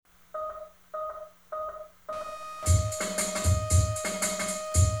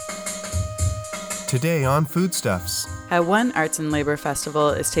Today on Foodstuffs. How one arts and labor festival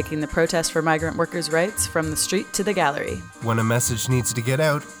is taking the protest for migrant workers' rights from the street to the gallery. When a message needs to get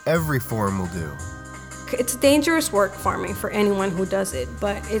out, every forum will do. It's dangerous work, farming, for anyone who does it,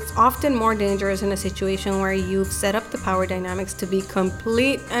 but it's often more dangerous in a situation where you've set up the power dynamics to be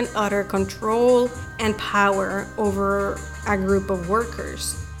complete and utter control and power over a group of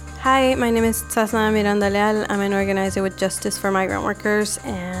workers. Hi, my name is Sasna Miranda Leal. I'm an organizer with Justice for Migrant Workers,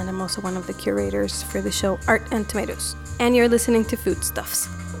 and I'm also one of the curators for the show Art and Tomatoes. And you're listening to Foodstuffs.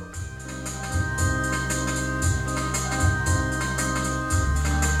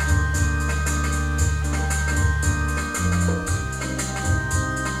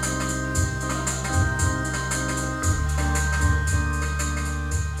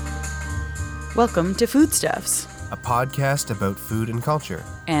 Welcome to Foodstuffs, A podcast about food and culture.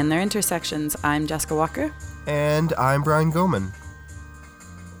 and their intersections. I'm Jessica Walker. And I'm Brian Goman.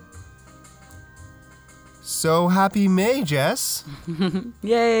 So happy May, Jess.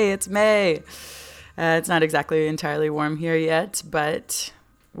 Yay, it's May. It's not exactly entirely warm here yet, but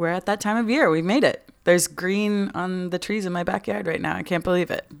we're at that time of year. We've made it. There's green on the trees in my backyard right now. I can't believe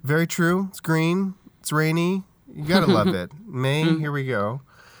it. Very true. It's green. It's rainy. You gotta love it. May, here we go.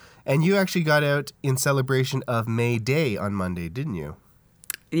 And you actually got out in celebration of May Day on Monday, didn't you?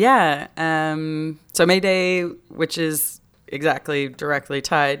 Yeah. So May Day, which is exactly directly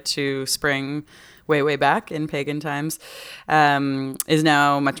tied to spring way back in pagan times, is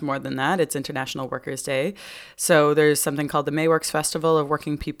now much more than that. It's International Workers' Day. So there's something called the May Works Festival of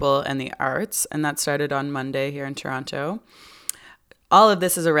Working People and the Arts, and that started on Monday here in Toronto. All of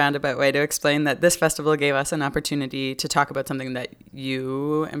this is a roundabout way to explain that this festival gave us an opportunity to talk about something that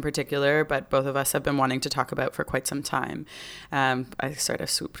you in particular, but both of us have been wanting to talk about for quite some time. I sort of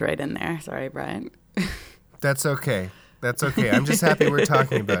swooped right in there. Sorry, Brian. That's okay. That's okay. I'm just happy we're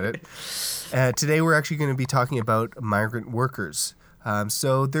talking about it. Today we're actually going to be talking about migrant workers.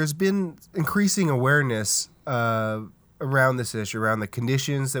 So there's been increasing awareness around this issue, around the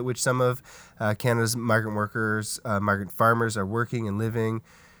conditions at which some of Canada's migrant workers, migrant farmers are working and living.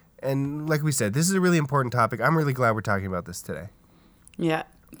 And like we said, this is a really important topic. I'm really glad we're talking about this today. Yeah.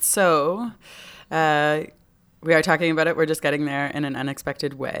 So we are talking about it. We're just getting there in an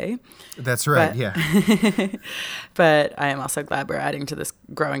unexpected way. That's right, yeah. But I am also glad we're adding to this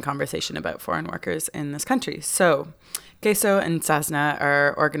growing conversation about foreign workers in this country. So Queso and Sasna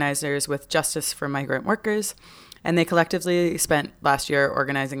are organizers with Justice for Migrant Workers, and they collectively spent last year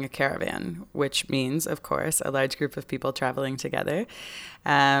organizing a caravan, which means, of course, a large group of people traveling together.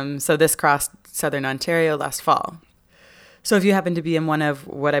 So this crossed southern Ontario last fall. So if you happen to be in one of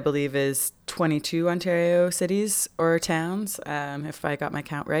what I believe is 22 Ontario cities or towns, if I got my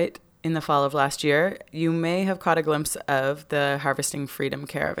count right, in the fall of last year, you may have caught a glimpse of the Harvesting Freedom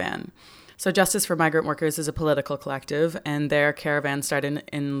Caravan. So Justice for Migrant Workers is a political collective, and their caravan started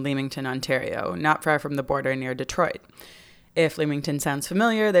in Leamington, Ontario, not far from the border near Detroit. If Leamington sounds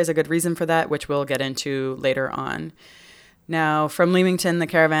familiar, there's a good reason for that, which we'll get into later on. Now, from Leamington, the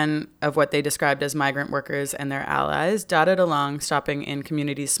caravan of what they described as migrant workers and their allies dotted along, stopping in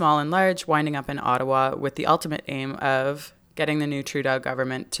communities small and large, winding up in Ottawa with the ultimate aim of getting the new Trudeau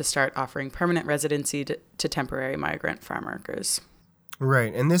government to start offering permanent residency to temporary migrant farm workers.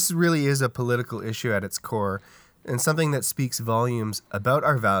 Right, and this really is a political issue at its core, and something that speaks volumes about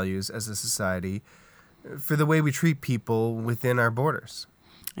our values as a society for the way we treat people within our borders.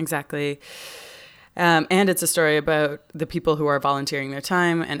 Exactly. And it's a story about the people who are volunteering their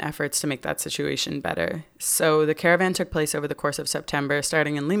time and efforts to make that situation better. So the caravan took place over the course of September,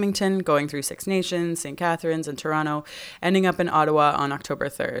 starting in Leamington, going through Six Nations, St. Catharines, and Toronto, ending up in Ottawa on October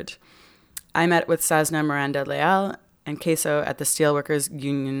 3rd. I met with Sasna Miranda Leal and Queso at the Steelworkers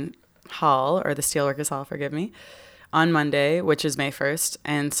Union Hall, or the Steelworkers Hall, forgive me, on Monday, which is May 1st,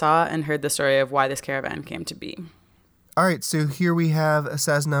 and saw and heard the story of why this caravan came to be. All right, so here we have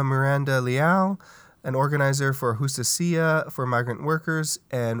Sasna Miranda Leal, an organizer for Justicia for Migrant Workers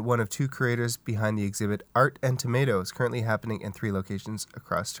and one of two curators behind the exhibit Art and Tomatoes, currently happening in 3 locations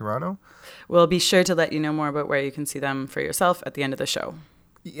across Toronto. We'll be sure to let you know more about where you can see them for yourself at the end of the show.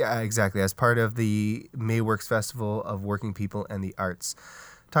 Yeah, exactly, as part of the May Works Festival of Working People and the Arts.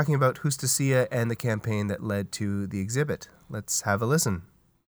 Talking about Justicia and the campaign that led to the exhibit. Let's have a listen.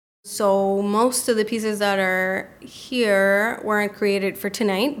 So most of the pieces that are here weren't created for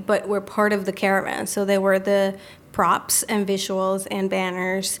tonight, but were part of the caravan. So they were the props and visuals and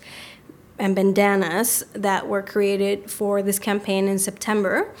banners and bandanas that were created for this campaign in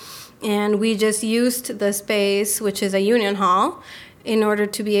September. And we just used the space, which is a union hall, in order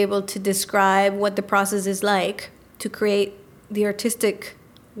to be able to describe what the process is like to create the artistic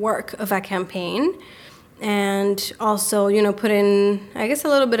work of a campaign, and also, put in, I guess, a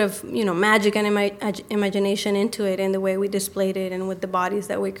little bit of, magic and imagination into it in the way we displayed it and with the bodies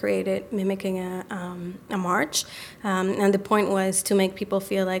that we created, mimicking a march. And the point was to make people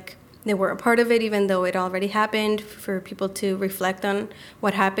feel like they were a part of it, even though it already happened, for people to reflect on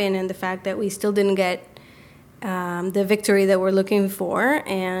what happened and the fact that we still didn't get the victory that we're looking for,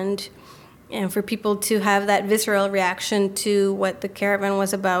 and for people to have that visceral reaction to what the caravan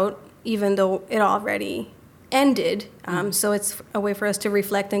was about, even though it already ended. So it's a way for us to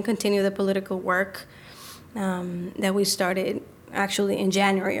reflect and continue the political work that we started actually in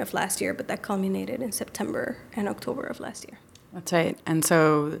January of last year, but that culminated in September and October of last year. That's right. And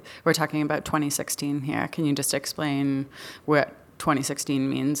so we're talking about 2016 here. Can you just explain what 2016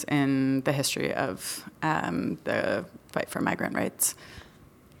 means in the history of the fight for migrant rights?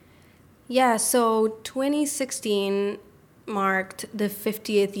 Yeah, so 2016 marked the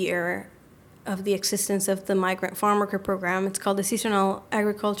 50th year of the existence of the Migrant Farmworker Program. It's called the Seasonal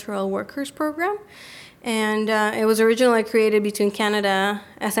Agricultural Workers Program. And it was originally created between Canada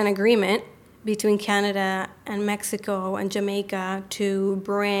as an agreement between Canada and Mexico and Jamaica to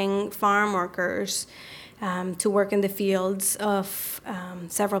bring farm workers to work in the fields of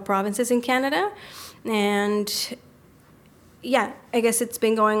several provinces in Canada. And yeah, I guess it's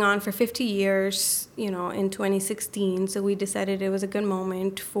been going on for 50 years, in 2016. So we decided it was a good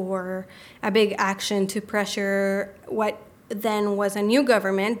moment for a big action to pressure what then was a new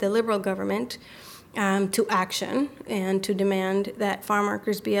government, the Liberal government, to action and to demand that farm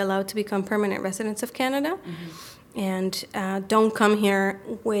workers be allowed to become permanent residents of Canada. And don't come here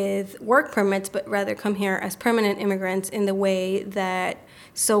with work permits, but rather come here as permanent immigrants in the way that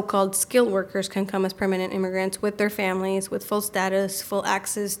so-called skilled workers can come as permanent immigrants with their families, with full status, full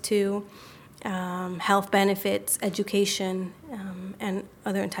access to health benefits, education, and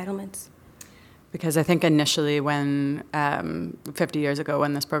other entitlements. Because I think initially when 50 years ago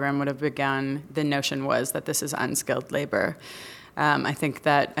when this program would have begun, the notion was that this is unskilled labor. I think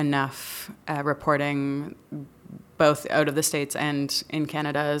that enough reporting both out of the States and in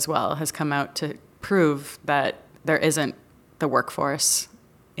Canada as well has come out to prove that there isn't the workforce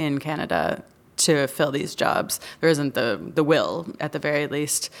in Canada to fill these jobs. There isn't the will, at the very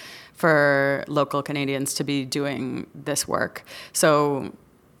least, for local Canadians to be doing this work. So,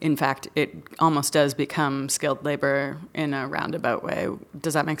 in fact, it almost does become skilled labor in a roundabout way.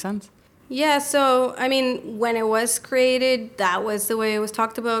 Does that make sense? Yeah, so, when it was created, that was the way it was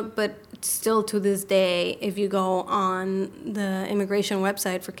talked about, but still to this day, if you go on the immigration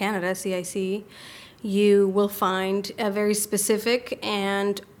website for Canada, CIC, you will find a very specific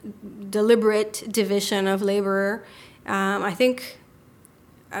and deliberate division of labor. I think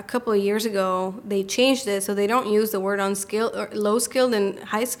a couple of years ago, they changed it, so they don't use the word unskilled or low skilled and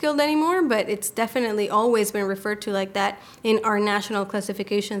high skilled anymore, but it's definitely always been referred to like that in our national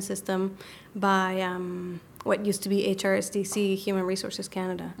classification system by what used to be HRSDC, Human Resources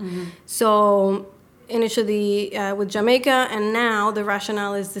Canada. So initially with Jamaica, and now the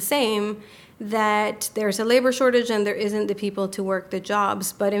rationale is the same, that there's a labor shortage and there isn't the people to work the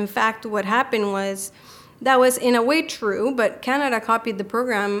jobs. But in fact, what happened was, that was in a way true, but Canada copied the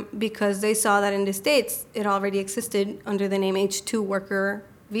program because they saw that in the States it already existed under the name H-2 worker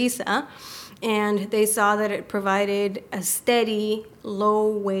visa, and they saw that it provided a steady,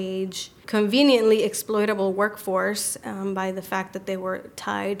 low-wage, conveniently exploitable workforce by the fact that they were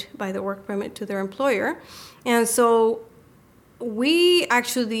tied by the work permit to their employer. And so we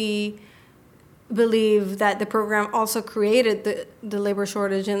actually believe that the program also created the labor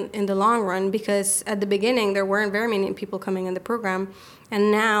shortage in the long run, because at the beginning there weren't very many people coming in the program,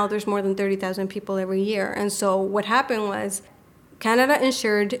 and now there's more than 30,000 people every year. And so what happened was Canada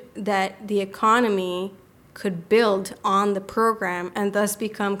ensured that the economy could build on the program and thus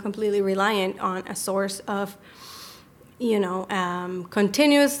become completely reliant on a source of,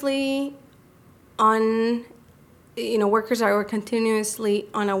 continuously workers are continuously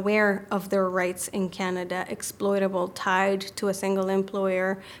unaware of their rights in Canada, exploitable, tied to a single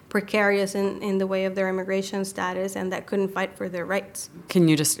employer, precarious in the way of their immigration status, and that couldn't fight for their rights. Can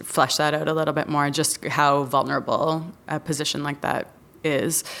you just flesh that out a little bit more, just how vulnerable a position like that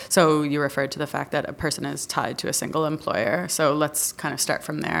is? So you referred to the fact that a person is tied to a single employer. So let's kind of start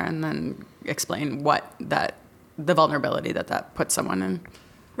from there and then explain the vulnerability that puts someone in.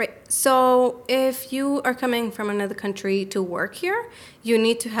 Right. So if you are coming from another country to work here, you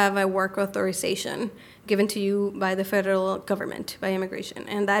need to have a work authorization given to you by the federal government, by immigration,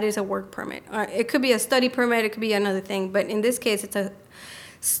 and that is a work permit. It could be a study permit, it could be another thing, but in this case, it's a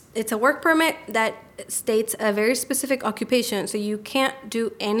It's a work permit that states a very specific occupation, so you can't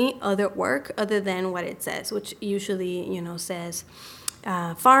do any other work other than what it says, which usually, says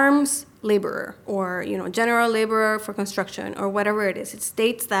farms laborer, or general laborer for construction, or whatever it is. It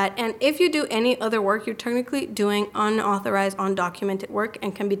states that, and if you do any other work, you're technically doing unauthorized, undocumented work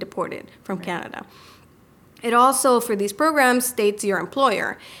and can be deported from Canada. It also, for these programs, states your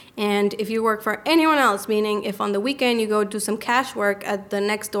employer. And if you work for anyone else, meaning if on the weekend you go do some cash work at the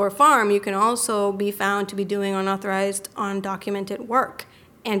next door farm, you can also be found to be doing unauthorized, undocumented work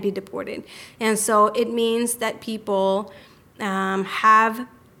and be deported. And so it means that people have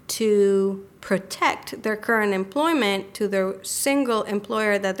to protect their current employment to the single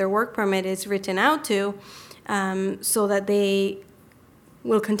employer that their work permit is written out to, so that they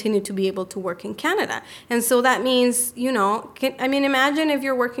will continue to be able to work in Canada. And so that means, imagine if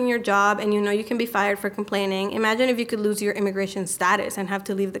you're working your job and you can be fired for complaining. Imagine if you could lose your immigration status and have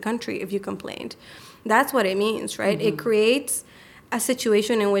to leave the country if you complained. That's what it means, right? Mm-hmm. It creates a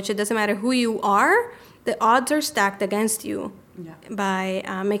situation in which it doesn't matter who you are, the odds are stacked against you. Yeah.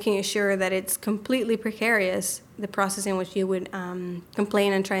 By making sure that it's completely precarious, the process in which you would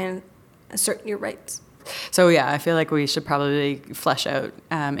complain and try and assert your rights. So, I feel like we should probably flesh out,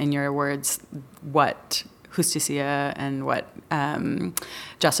 in your words, what Justicia and what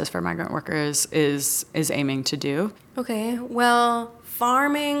Justice for Migrant Workers is aiming to do. Okay, well,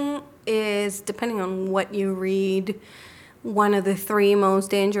 farming is, depending on what you read, one of the 3 most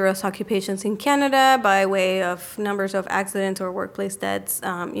dangerous occupations in Canada by way of numbers of accidents or workplace deaths.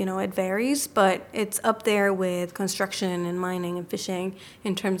 It varies, but it's up there with construction and mining and fishing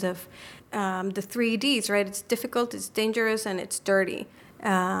in terms of the 3 Ds, right? It's difficult, it's dangerous, and it's dirty.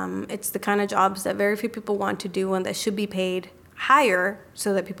 It's the kind of jobs that very few people want to do and that should be paid higher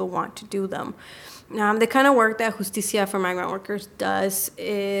so that people want to do them. The kind of work that Justicia for Migrant Workers does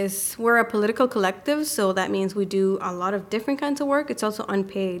is, we're a political collective, so that means we do a lot of different kinds of work. It's also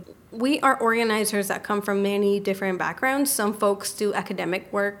unpaid. We are organizers that come from many different backgrounds. Some folks do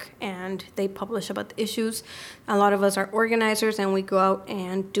academic work and they publish about the issues. A lot of us are organizers and we go out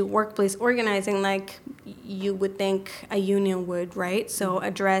and do workplace organizing like you would think a union would, right? So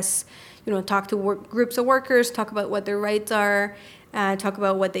address, talk to groups of workers, talk about what their rights are, talk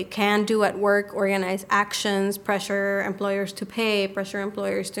about what they can do at work, organize actions, pressure employers to pay, pressure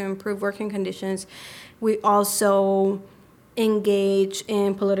employers to improve working conditions. We also engage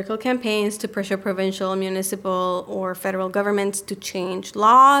in political campaigns to pressure provincial, municipal, or federal governments to change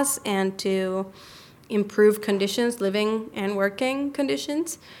laws and to improve conditions, living and working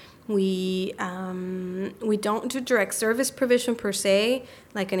conditions. We don't do direct service provision per se,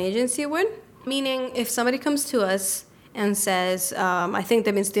 like an agency would. Meaning, if somebody comes to us and says, I think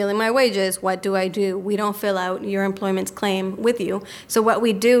they've been stealing my wages, what do I do? We don't fill out your employment claim with you. So what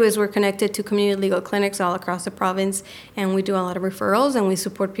we do is we're connected to community legal clinics all across the province, and we do a lot of referrals, and we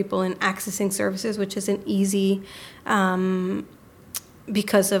support people in accessing services, which isn't easy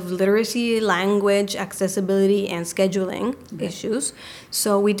because of literacy, language, accessibility, and scheduling issues.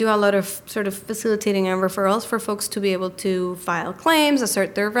 So we do a lot of sort of facilitating and referrals for folks to be able to file claims,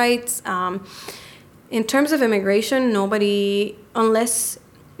 assert their rights. In terms of immigration, nobody, unless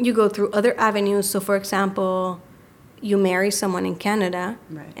you go through other avenues, so for example, you marry someone in Canada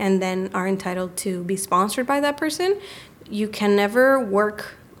and then are entitled to be sponsored by that person, you can never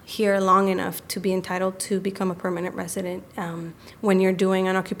work here long enough to be entitled to become a permanent resident when you're doing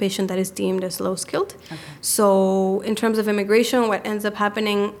an occupation that is deemed as low-skilled. Okay. So in terms of immigration, what ends up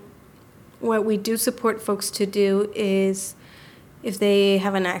happening, what we do support folks to do is, if they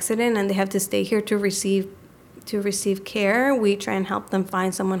have an accident and they have to stay here to receive care, we try and help them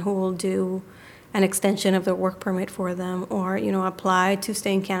find someone who will do an extension of their work permit for them, or apply to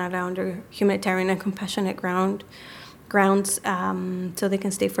stay in Canada under humanitarian and compassionate grounds, so they can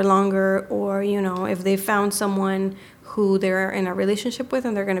stay for longer. Or if they found someone who they're in a relationship with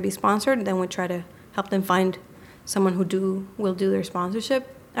and they're going to be sponsored, then we try to help them find someone who will do their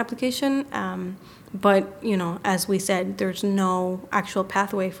sponsorship application. But, as we said, there's no actual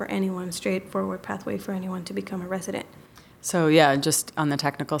pathway for anyone, straightforward pathway for anyone to become a resident. So, just on the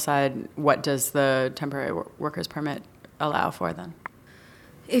technical side, what does the temporary workers permit allow for then?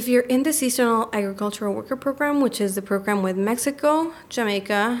 If you're in the Seasonal Agricultural Worker Program, which is the program with Mexico,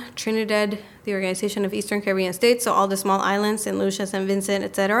 Jamaica, Trinidad, the Organization of Eastern Caribbean States, so all the small islands, St. Lucia, St. Vincent,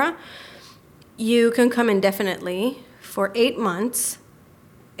 etc., you can come indefinitely for 8 months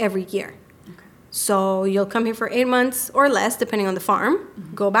every year. So you'll come here for 8 months or less, depending on the farm,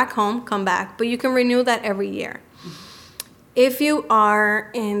 go back home, come back, but you can renew that every year. If you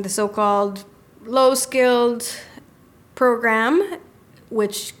are in the so-called low-skilled program,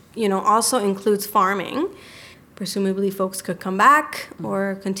 which, also includes farming. Presumably folks could come back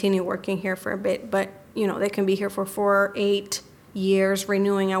or continue working here for a bit, but, they can be here for 4, 8 years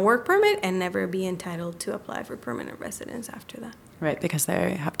renewing a work permit and never be entitled to apply for permanent residence after that. Right, because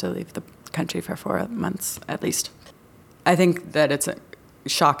they have to leave the country for 4 months at least. I think that it's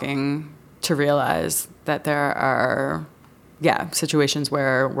shocking to realize that there are, situations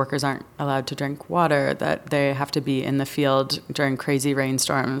where workers aren't allowed to drink water, that they have to be in the field during crazy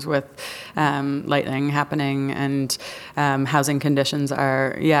rainstorms with lightning happening, and housing conditions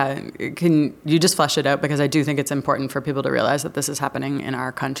are, can you just flesh it out? Because I do think it's important for people to realize that this is happening in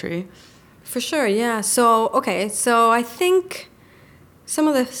our country. For sure, yeah. So I think some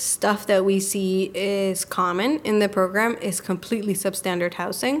of the stuff that we see is common in the program is completely substandard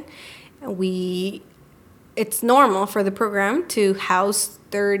housing. It's normal for the program to house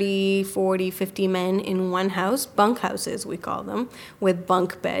 30, 40, 50 men in one house, bunk houses we call them, with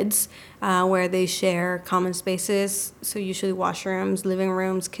bunk beds, where they share common spaces, so usually washrooms, living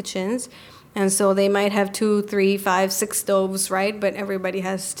rooms, kitchens. And so they might have 2, 3, 5, 6 stoves, right? But everybody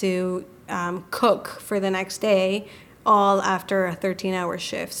has to cook for the next day, all after a 13-hour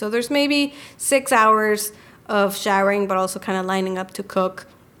shift. So there's maybe 6 hours of showering, but also kind of lining up to cook.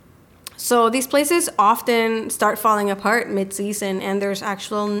 So these places often start falling apart mid-season, and there's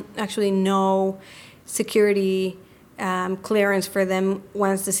actually no security clearance for them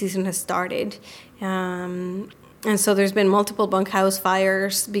once the season has started. And so there's been multiple bunkhouse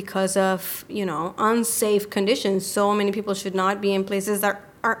fires because of, unsafe conditions. So many people should not be in places that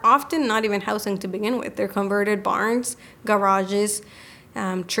are often not even housing to begin with. They're converted barns, garages,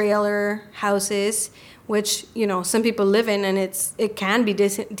 trailer houses, which, some people live in, and it can be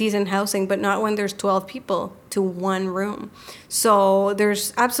decent housing, but not when there's 12 people to one room. So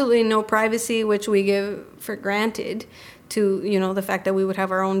there's absolutely no privacy, which we give for granted, to, the fact that we would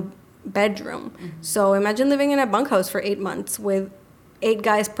have our own bedroom. Mm-hmm. So imagine living in a bunkhouse for 8 months with 8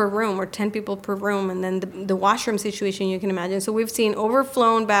 guys per room or 10 people per room, and then the washroom situation you can imagine. So we've seen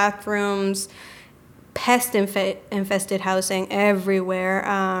overflown bathrooms, pest-infested housing everywhere.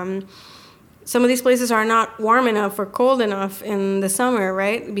 Some of these places are not warm enough or cold enough in the summer,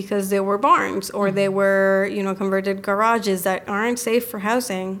 right? Because they were barns or they were, converted garages that aren't safe for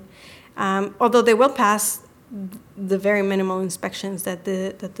housing. Although they will pass the very minimal inspections that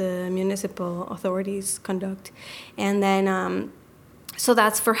the municipal authorities conduct. And then, so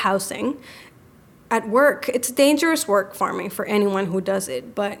that's for housing. At work, it's dangerous work, farming, for anyone who does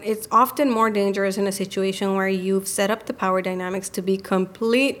it, but it's often more dangerous in a situation where you've set up the power dynamics to be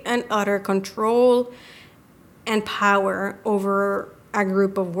complete and utter control and power over a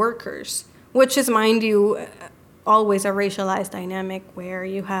group of workers, which is, mind you, always a racialized dynamic where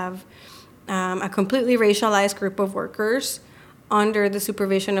you have a completely racialized group of workers under the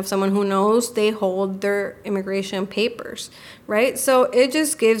supervision of someone who knows they hold their immigration papers, right? So it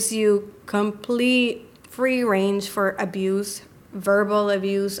just gives you complete free range for abuse, verbal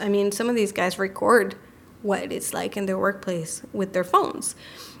abuse. I mean, some of these guys record what it's like in their workplace with their phones.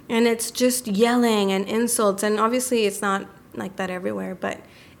 And it's just yelling and insults. And obviously it's not like that everywhere, but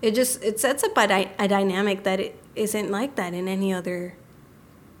it sets up a dynamic that it isn't like that in any other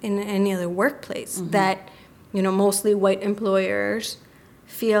workplace. Mm-hmm. That, mostly white employers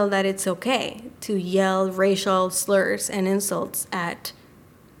feel that it's okay to yell racial slurs and insults at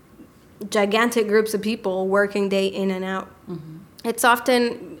gigantic groups of people working day in and out. Mm-hmm. It's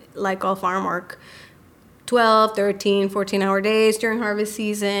often, like all farm work, 12, 13, 14-hour days during harvest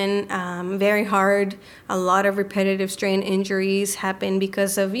season, very hard. A lot of repetitive strain injuries happen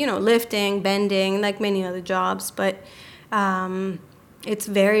because of, lifting, bending, like many other jobs. But it's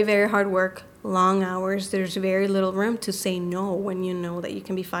very, very hard work. Long hours. There's very little room to say no when you know that you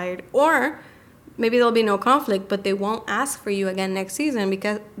can be fired. Or maybe there'll be no conflict, but they won't ask for you again next season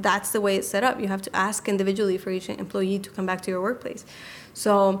because that's the way it's set up. You have to ask individually for each employee to come back to your workplace.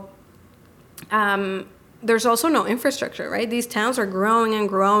 So there's also no infrastructure, right? These towns are growing and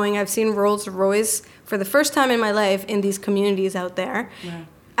growing. I've seen Rolls Royce for the first time in my life in these communities out there. Yeah.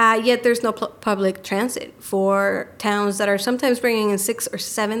 Yet there's no public transit for towns that are sometimes bringing in 6,000 or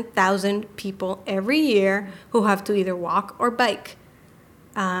 7,000 people every year who have to either walk or bike.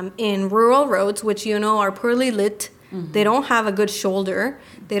 In rural roads, which are poorly lit, mm-hmm. They don't have a good shoulder.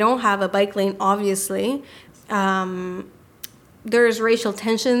 They don't have a bike lane, obviously. There's racial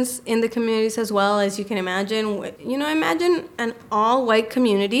tensions in the communities as well, as you can imagine. Imagine an all-white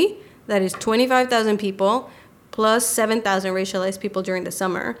community that is 25,000 people, plus 7,000 racialized people during the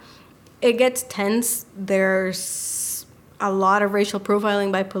summer. It gets tense. There's a lot of racial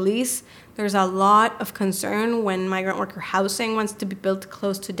profiling by police. There's a lot of concern when migrant worker housing wants to be built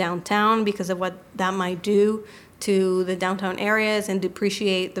close to downtown because of what that might do to the downtown areas and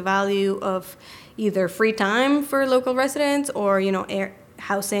depreciate the value of either free time for local residents or,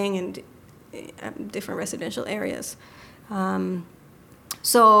 housing and different residential areas.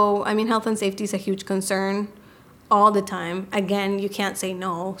 So, health and safety is a huge concern all the time. Again, you can't say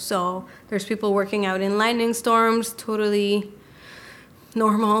no. So there's people working out in lightning storms, totally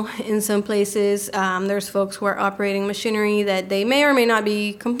normal in some places. There's folks who are operating machinery that they may or may not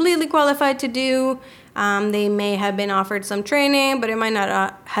be completely qualified to do. They may have been offered some training, but it might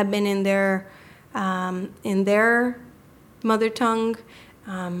not have been in their mother tongue.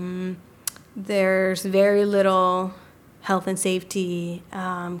 There's very little health and safety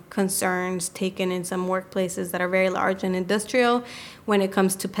concerns taken in some workplaces that are very large and industrial when it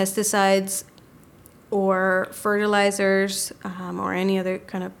comes to pesticides or fertilizers or any other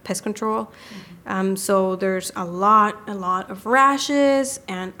kind of pest control. So there's a lot of rashes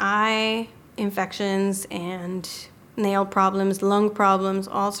and eye infections and nail problems, lung problems,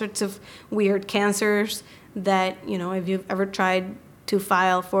 all sorts of weird cancers that, if you've ever tried to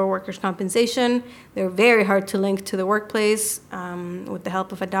file for workers' compensation, they're very hard to link to the workplace with the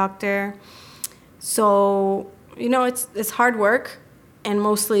help of a doctor. So, it's hard work, and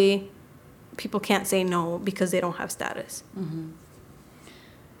mostly people can't say no because they don't have status. Mm-hmm.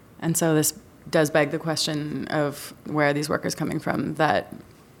 And so this does beg the question of where are these workers coming from, that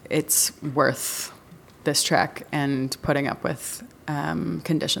it's worth this trek and putting up with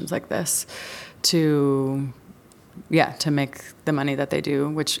conditions like this to make the money that they do,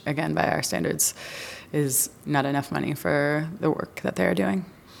 which again, by our standards, is not enough money for the work that they're doing.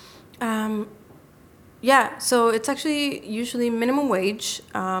 So it's actually usually minimum wage.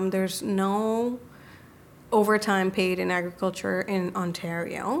 There's no overtime paid in agriculture in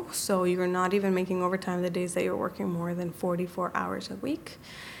Ontario, so you're not even making overtime the days that you're working more than 44 hours a week.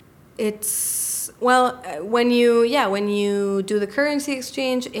 When you do the currency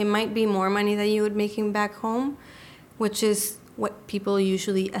exchange, it might be more money that you would making back home, which is what people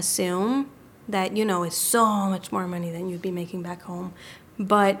usually assume, that, is so much more money than you'd be making back home.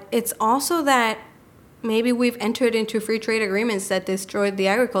 But it's also that maybe we've entered into free trade agreements that destroyed the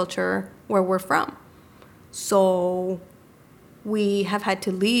agriculture where we're from. So we have had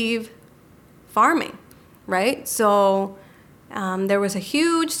to leave farming, right? So there was a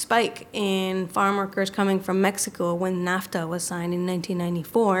huge spike in farm workers coming from Mexico when NAFTA was signed in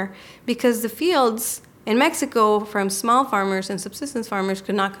 1994 because the fields in Mexico from small farmers and subsistence farmers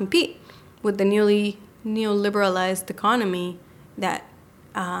could not compete with the newly neoliberalized economy that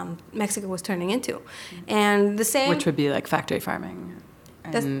Mexico was turning into. And the same... Which would be like factory farming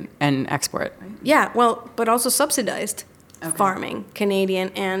and export, right? Yeah, but also subsidized farming, Canadian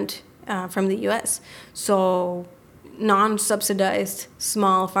and from the U.S. So non-subsidized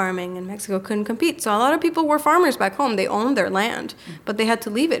small farming in Mexico couldn't compete. So a lot of people were farmers back home. They owned their land, but they had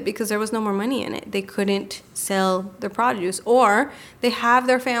to leave it because there was no more money in it. They couldn't sell their produce, or they have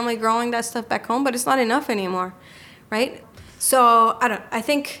their family growing that stuff back home, but it's not enough anymore, right? So I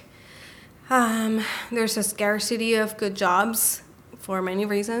think there's a scarcity of good jobs for many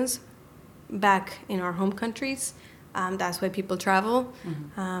reasons back in our home countries. That's why people travel.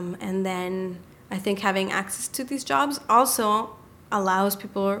 Mm-hmm. And then I think having access to these jobs also allows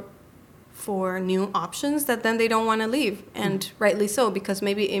people for new options that then they don't want to leave. And rightly so, because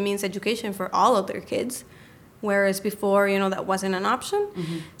maybe it means education for all of their kids, whereas before, that wasn't an option.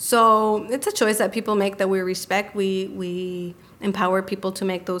 Mm-hmm. So it's a choice that people make that we respect. We empower people to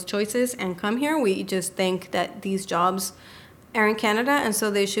make those choices and come here. We just think that these jobs are in Canada, and so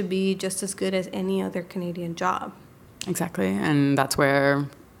they should be just as good as any other Canadian job. Exactly, and that's where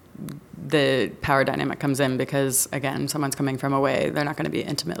the power dynamic comes in because, again, someone's coming from away. They're not going to be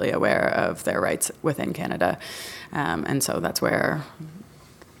intimately aware of their rights within Canada. And so that's where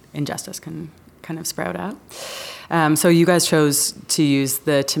injustice can kind of sprout out. So you guys chose to use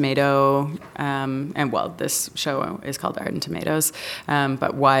the tomato, this show is called Ardent Tomatoes,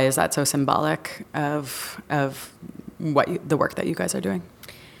 but why is that so symbolic of the work that you guys are doing?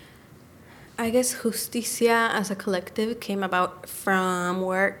 I guess Justicia as a collective came about from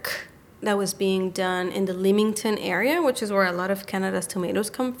work that was being done in the Leamington area, which is where a lot of Canada's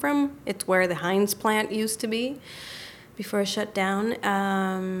tomatoes come from. It's where the Heinz plant used to be before it shut down.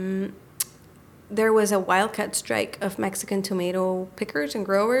 There was a wildcat strike of Mexican tomato pickers and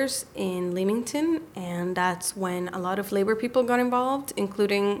growers in Leamington, and that's when a lot of labor people got involved,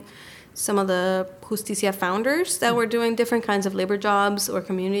 including some of the Justicia founders that were doing different kinds of labor jobs or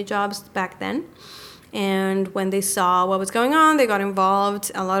community jobs back then. And when they saw what was going on, they got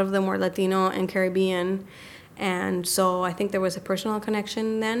involved. A lot of them were Latino and Caribbean. And so I think there was a personal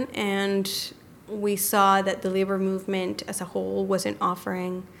connection then. And we saw that the labor movement as a whole wasn't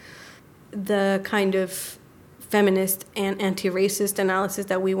offering the kind of feminist and anti-racist analysis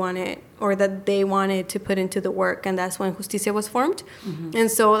that we wanted, or that they wanted to put into the work. And that's when Justicia was formed. Mm-hmm.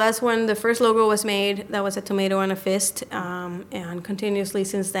 And so that's when the first logo was made. That was a tomato and a fist. And continuously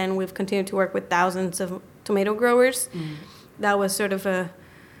since then, we've continued to work with thousands of tomato growers. Mm-hmm. That was sort of a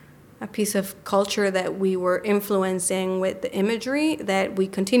piece of culture that we were influencing with the imagery that we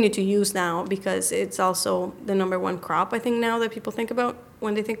continue to use now, because it's also the number one crop, I think, now that people think about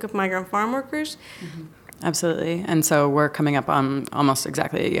when they think of migrant farm workers. Mm-hmm. Absolutely. And so we're coming up on almost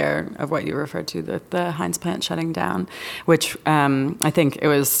exactly a year of what you referred to, the Heinz plant shutting down, which I think it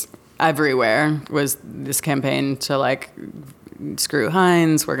was everywhere, was this campaign to like, screw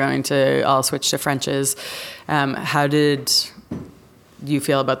Heinz, we're going to all switch to French's. How did you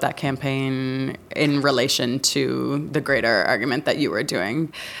feel about that campaign in relation to the greater argument that you were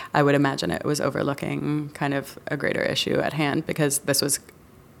doing? I would imagine it was overlooking kind of a greater issue at hand, because this was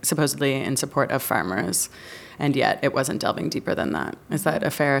supposedly in support of farmers, and yet it wasn't delving deeper than that. Is that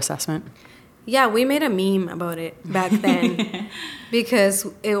a fair assessment? Yeah, we made a meme about it back then because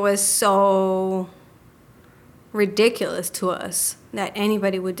it was so ridiculous to us that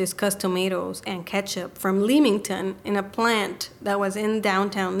anybody would discuss tomatoes and ketchup from Leamington in a plant that was in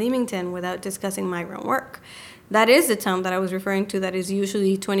downtown Leamington without discussing migrant work. That is the town that I was referring to, that is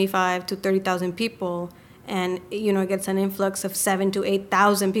usually 25 to 30,000 people, and it gets an influx of 7,000 to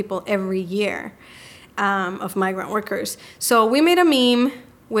 8,000 people every year of migrant workers. So we made a meme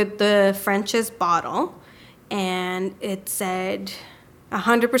with the French's bottle, and it said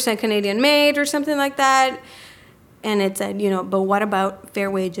 100% Canadian made or something like that. And it said, but what about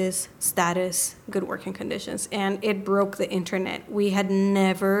fair wages, status, good working conditions? And it broke the internet. We had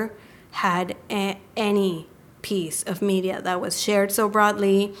never had any piece of media that was shared so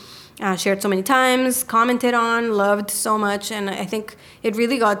broadly, shared so many times, commented on, loved so much. And I think it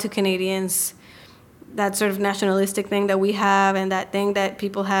really got to Canadians, that sort of nationalistic thing that we have, and that thing that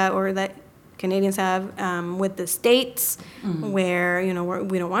people have, or that Canadians have with the States, mm-hmm. where,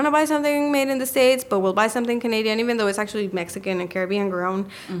 we don't want to buy something made in the States, but we'll buy something Canadian, even though it's actually Mexican and Caribbean grown.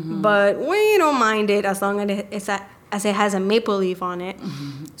 Mm-hmm. But we don't mind it as long as it has a maple leaf on it.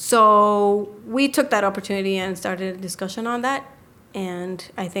 Mm-hmm. So we took that opportunity and started a discussion on that.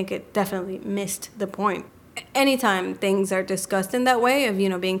 And I think it definitely missed the point. Anytime things are discussed in that way of,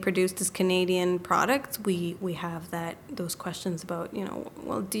 being produced as Canadian products, we have those questions about,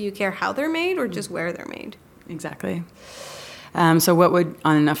 well, do you care how they're made or just where they're made? Exactly. So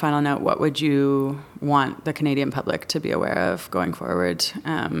on a final note, what would you want the Canadian public to be aware of going forward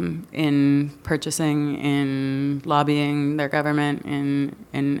in purchasing, in lobbying their government, in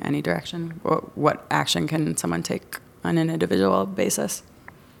any direction? What action can someone take on an individual basis?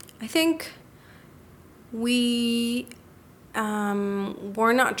 I think we're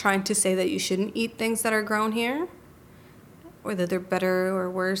not trying to say that you shouldn't eat things that are grown here, or that they're better or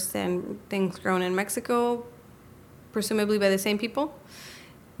worse than things grown in Mexico, presumably by the same people.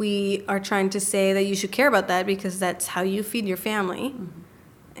 We are trying to say that you should care about that because that's how you feed your family. Mm-hmm.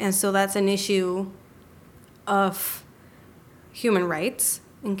 And so that's an issue of human rights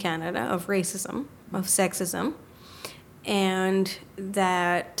in Canada, of racism, of sexism, and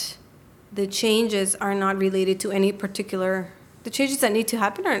that the changes are not related to any particular, the changes that need to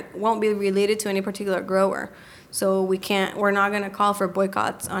happen won't be related to any particular grower. So we're not going to call for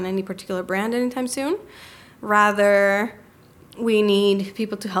boycotts on any particular brand anytime soon. Rather, we need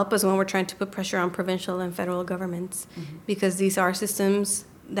people to help us when we're trying to put pressure on provincial and federal governments, mm-hmm. because these are systems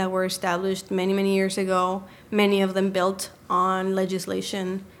that were established many, many years ago, many of them built on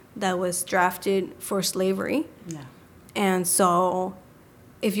legislation that was drafted for slavery. Yeah. And so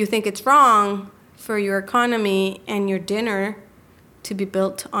if you think it's wrong for your economy and your dinner to be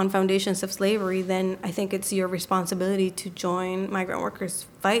built on foundations of slavery, then I think it's your responsibility to join migrant workers'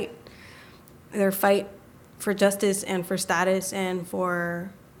 fight. Their fight for justice and for status and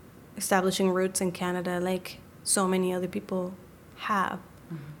for establishing roots in Canada like so many other people have.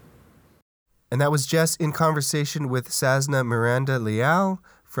 Mm-hmm. And that was Jess in conversation with Sazna Miranda Leal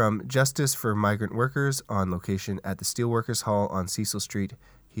from Justice for Migrant Workers, on location at the Steelworkers Hall on Cecil Street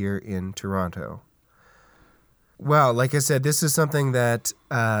here in Toronto. Well, like I said, this is something that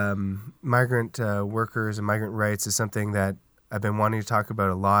migrant workers and migrant rights is something that I've been wanting to talk about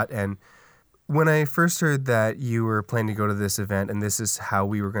a lot. And when I first heard that you were planning to go to this event and this is how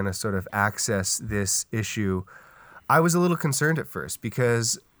we were going to sort of access this issue, I was a little concerned at first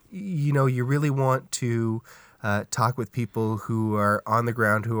because you really want to talk with people who are on the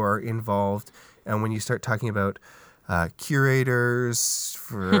ground, who are involved. And when you start talking about curators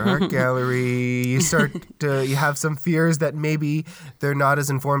for art gallery, you have some fears that maybe they're not as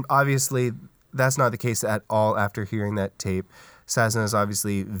informed. Obviously, that's not the case at all after hearing that tape. Sazna is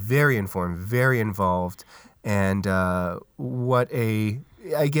obviously very informed, very involved, and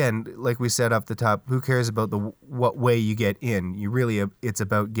again, like we said up the top, who cares about what way you get in? It's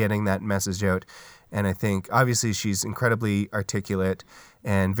about getting that message out. And I think obviously she's incredibly articulate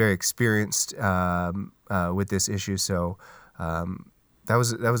and very experienced with this issue. So that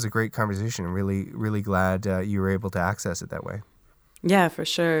was a great conversation. I'm really glad you were able to access it that way. Yeah, for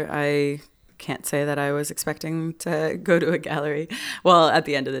sure. I can't say that I was expecting to go to a gallery. Well, at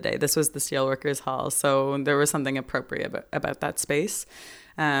the end of the day, this was the Steelworkers Hall, so there was something appropriate about that space.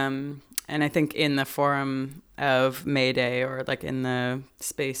 And I think in the forum of May Day, or like in the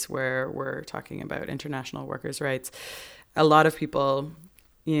space where we're talking about international workers' rights, a lot of people,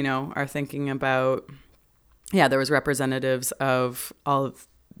 are thinking about, there was representatives of all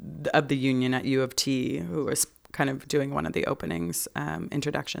of the union at U of T who was kind of doing one of the openings,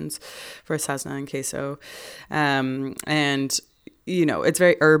 introductions for Sazna and Queso. And it's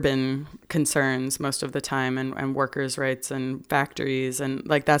very urban concerns most of the time, and workers' rights and factories. And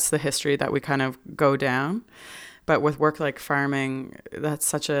like, that's the history that we kind of go down. But with work like farming, that's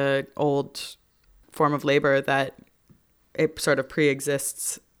such a old form of labor that it sort of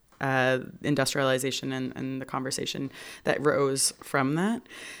pre-exists industrialization and the conversation that rose from that.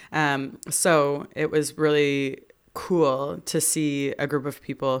 So it was really cool to see a group of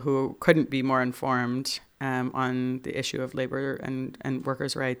people who couldn't be more informed on the issue of labor and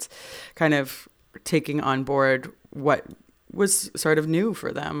workers' rights, kind of taking on board what was sort of new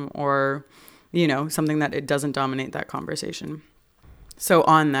for them, or, something that it doesn't dominate that conversation. So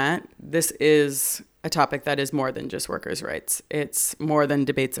on that, this is a topic that is more than just workers' rights. It's more than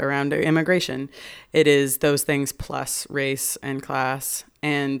debates around immigration. It is those things plus race and class.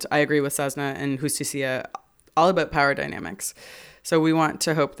 And I agree with Sazna and Justicia, all about power dynamics. So we want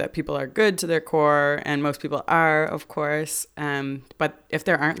to hope that people are good to their core, and most people are, of course. But if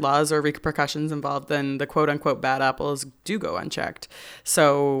there aren't laws or repercussions involved, then the quote-unquote bad apples do go unchecked.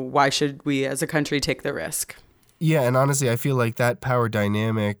 So why should we as a country take the risk? Yeah, and honestly, I feel like that power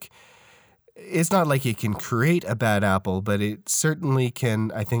dynamic, it's not like it can create a bad apple, but it certainly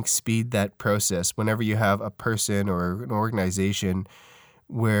can, I think, speed that process. Whenever you have a person or an organization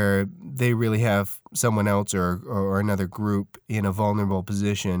where they really have someone else or another group in a vulnerable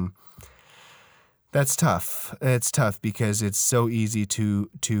position, that's tough. It's tough because it's so easy to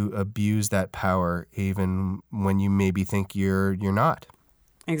abuse that power, even when you maybe think you're not.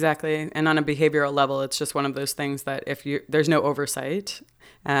 Exactly. And on a behavioral level, it's just one of those things that there's no oversight,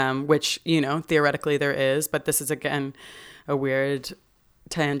 which, theoretically there is, but this is, again, a weird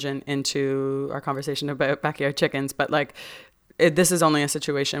tangent into our conversation about backyard chickens. But this is only a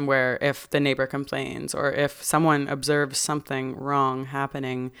situation where if the neighbor complains, or if someone observes something wrong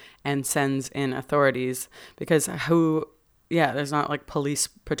happening and sends in authorities, because there's not like police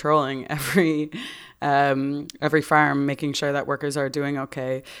patrolling every farm, making sure that workers are doing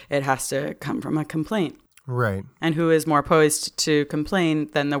okay. It has to come from a complaint. Right. And who is more poised to complain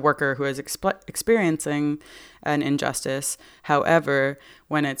than the worker who is experiencing an injustice? However,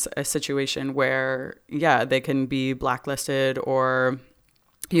 when it's a situation where, they can be blacklisted or,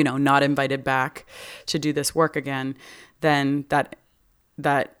 not invited back to do this work again, then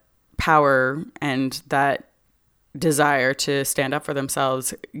that power and that desire to stand up for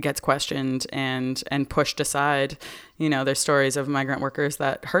themselves gets questioned and pushed aside. There's stories of migrant workers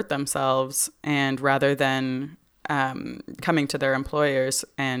that hurt themselves, and rather than coming to their employers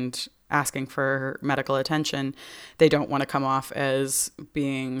and asking for medical attention, they don't want to come off as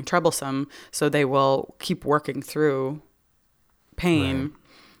being troublesome, so they will keep working through pain. Right.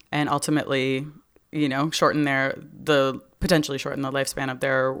 And ultimately, potentially shorten the lifespan of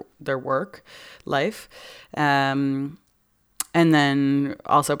their work life, and then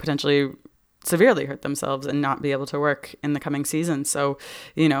also potentially severely hurt themselves and not be able to work in the coming season. So,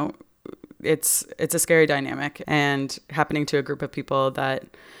 it's a scary dynamic, and happening to a group of people that,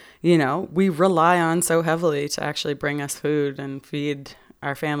 we rely on so heavily to actually bring us food and feed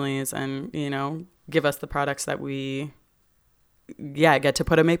our families and, give us the products that we get to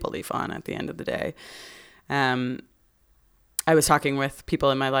put a maple leaf on at the end of the day. I was talking with people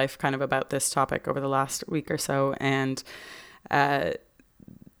in my life kind of about this topic over the last week or so, and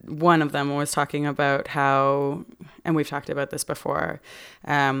one of them was talking about how, and we've talked about this before,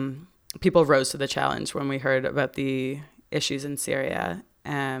 people rose to the challenge when we heard about the issues in Syria,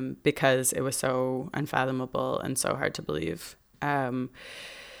 because it was so unfathomable and so hard to believe. That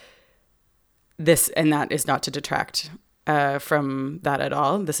is not to detract from that at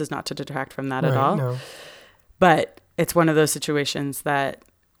all. This is not to detract from that at all. No. But it's one of those situations that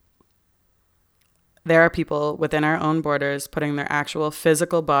there are people within our own borders putting their actual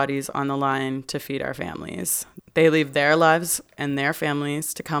physical bodies on the line to feed our families. They leave their lives and their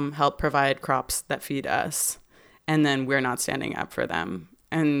families to come help provide crops that feed us. And then we're not standing up for them.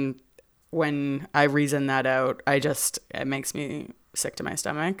 And when I reason that out, it makes me sick to my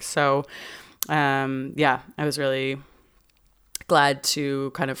stomach. So, I was really glad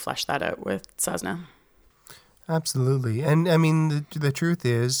to kind of flesh that out with Sazna. Absolutely. And I mean, the truth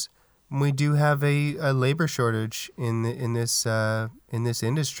is, we do have a labor shortage in this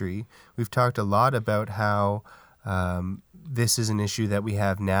industry. We've talked a lot about how this is an issue that we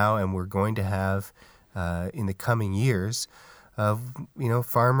have now and we're going to have in the coming years of,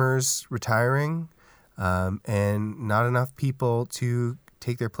 farmers retiring and not enough people to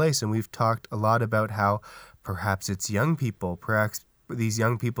take their place. And we've talked a lot about how perhaps it's young people, perhaps these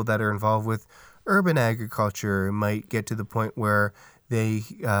young people that are involved with urban agriculture might get to the point where they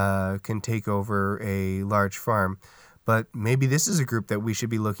can take over a large farm. But maybe this is a group that we should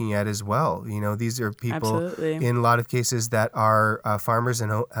be looking at as well. These are people Absolutely. in a lot of cases that are farmers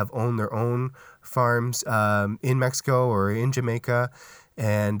and have owned their own farms in Mexico or in Jamaica,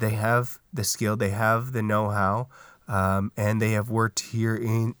 and they have the skill, they have the know-how, and they have worked here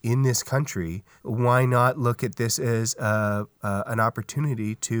in this country. Why not look at this as an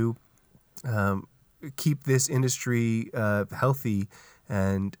opportunity to keep this industry healthy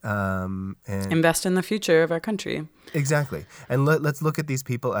and invest in the future of our country. Exactly. And let's look at these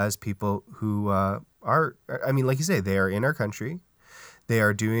people as people who are, like you say, they are in our country. They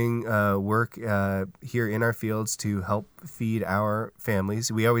are doing work here in our fields to help feed our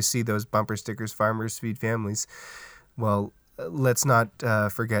families. We always see those bumper stickers, farmers feed families. Well, let's not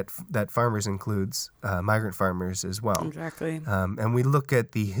forget that farmers includes migrant farmers as well. Exactly. And we look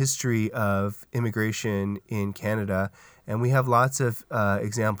at the history of immigration in Canada, and we have lots of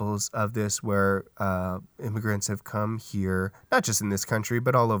examples of this where immigrants have come here, not just in this country,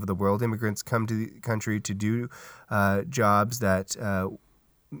 but all over the world. Immigrants come to the country to do jobs that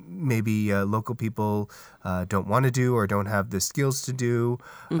maybe local people don't want to do or don't have the skills to do.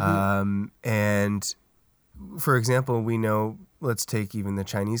 Mm-hmm. And for example, we know, let's take even the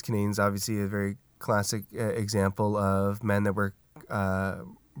Chinese Canadians, obviously a very classic example of men that were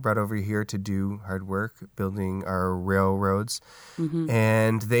brought over here to do hard work, building our railroads. Mm-hmm.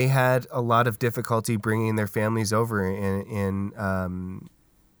 And they had a lot of difficulty bringing their families over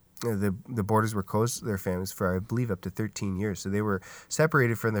the borders were closed to their families for, I believe, up to 13 years. So they were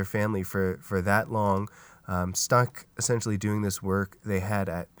separated from their family for that long, stuck essentially doing this work. They had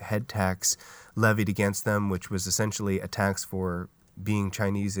a head tax levied against them, which was essentially a tax for being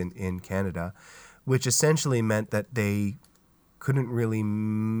Chinese in Canada, which essentially meant that they couldn't really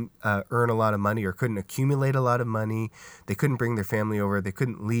earn a lot of money or couldn't accumulate a lot of money. They couldn't bring their family over. They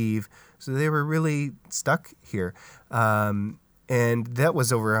couldn't leave. So they were really stuck here. And that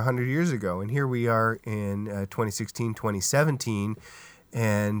was over 100 years ago. And here we are in 2016, 2017.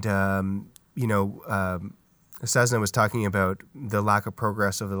 And, Sazna was talking about the lack of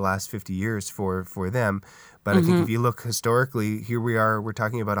progress over the last 50 years for them. But I think if you look historically, here we are, we're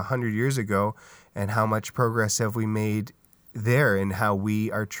talking about 100 years ago, and how much progress have we made there in how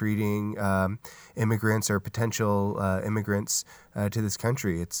we are treating immigrants or potential immigrants to this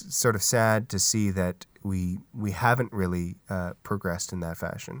country. It's sort of sad to see that we haven't really progressed in that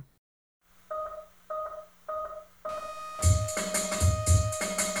fashion.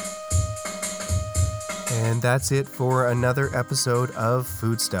 And that's it for another episode of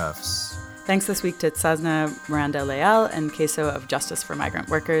Foodstuffs. Thanks this week to Sazna Miranda Leal and Queso of Justice for Migrant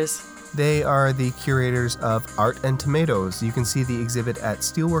Workers. They are the curators of Art and Tomatoes. You can see the exhibit at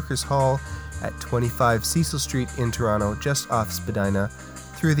Steelworkers Hall at 25 Cecil Street in Toronto, just off Spadina,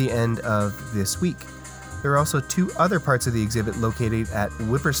 through the end of this week. There are also two other parts of the exhibit located at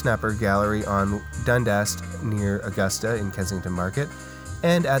Whippersnapper Gallery on Dundas near Augusta in Kensington Market,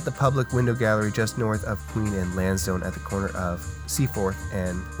 and at the Public Window Gallery just north of Queen and Lansdowne at the corner of Seaforth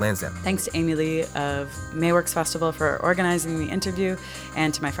and Lansdowne. Thanks to Amy Lee of Mayworks Festival for organizing the interview,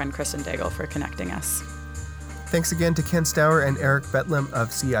 and to my friend Kristen Daigle for connecting us. Thanks again to Ken Stour and Eric Betlem of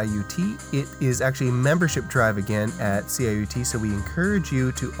CIUT. It is actually a membership drive again at CIUT, so we encourage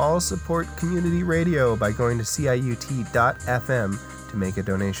you to all support community radio by going to ciut.fm to make a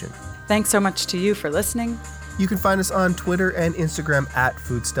donation. Thanks so much to you for listening. You can find us on Twitter and Instagram at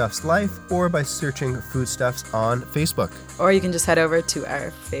Foodstuffs Life or by searching Foodstuffs on Facebook. Or you can just head over to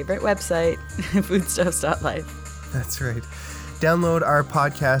our favorite website, foodstuffs.life. That's right. Download our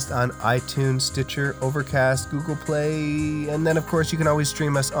podcast on iTunes, Stitcher, Overcast, Google Play, and then, of course, you can always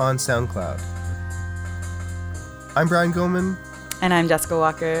stream us on SoundCloud. I'm Brian Goman. And I'm Jessica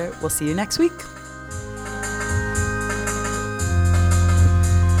Walker. We'll see you next week.